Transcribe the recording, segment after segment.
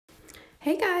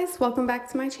Hey guys, welcome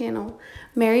back to my channel.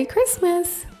 Merry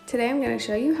Christmas! Today I'm going to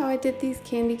show you how I did these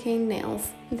candy cane nails.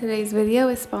 And today's video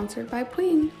is sponsored by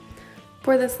Pueen.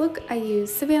 For this look, I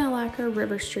used Savannah Lacquer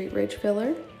River Street Ridge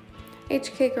Filler,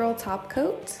 HK Girl Top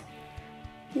Coat,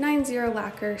 90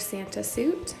 Lacquer Santa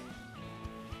Suit,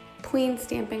 Pueen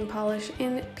Stamping Polish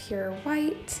in Pure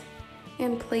White,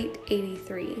 and Plate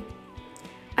 83.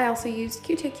 I also used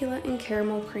Cuticula in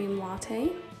Caramel Cream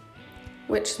Latte,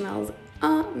 which smells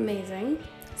amazing.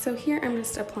 So here I'm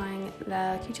just applying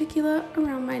the cuticula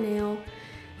around my nail,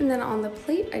 and then on the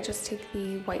plate I just take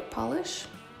the white polish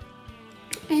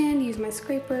and use my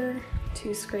scraper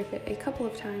to scrape it a couple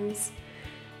of times,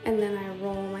 and then I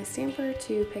roll my stamper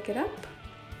to pick it up,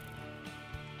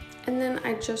 and then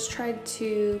I just tried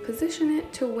to position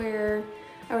it to where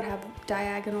I would have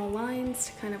diagonal lines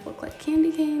to kind of look like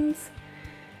candy canes.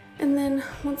 And then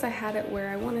once I had it where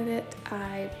I wanted it,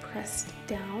 I pressed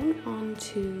down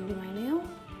onto my nail,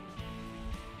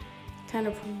 kind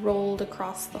of rolled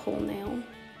across the whole nail.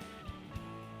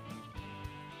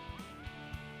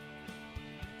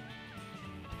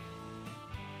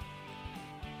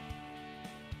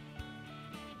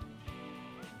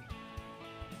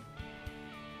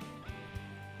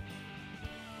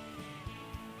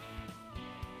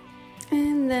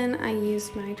 And then I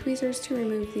used my tweezers to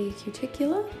remove the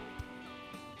cuticula.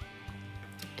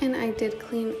 And I did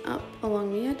clean up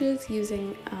along the edges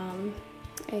using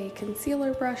a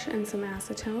concealer brush and some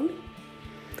acetone.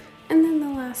 And then the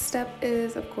last step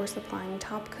is, of course, applying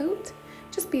top coat.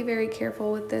 Just be very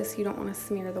careful with this. You don't want to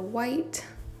smear the white,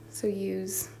 so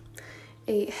use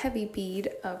a heavy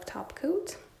bead of top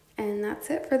coat. And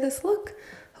that's it for this look.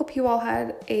 Hope you all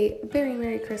had a very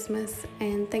Merry Christmas,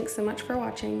 and thanks so much for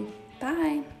watching.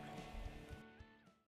 Bye!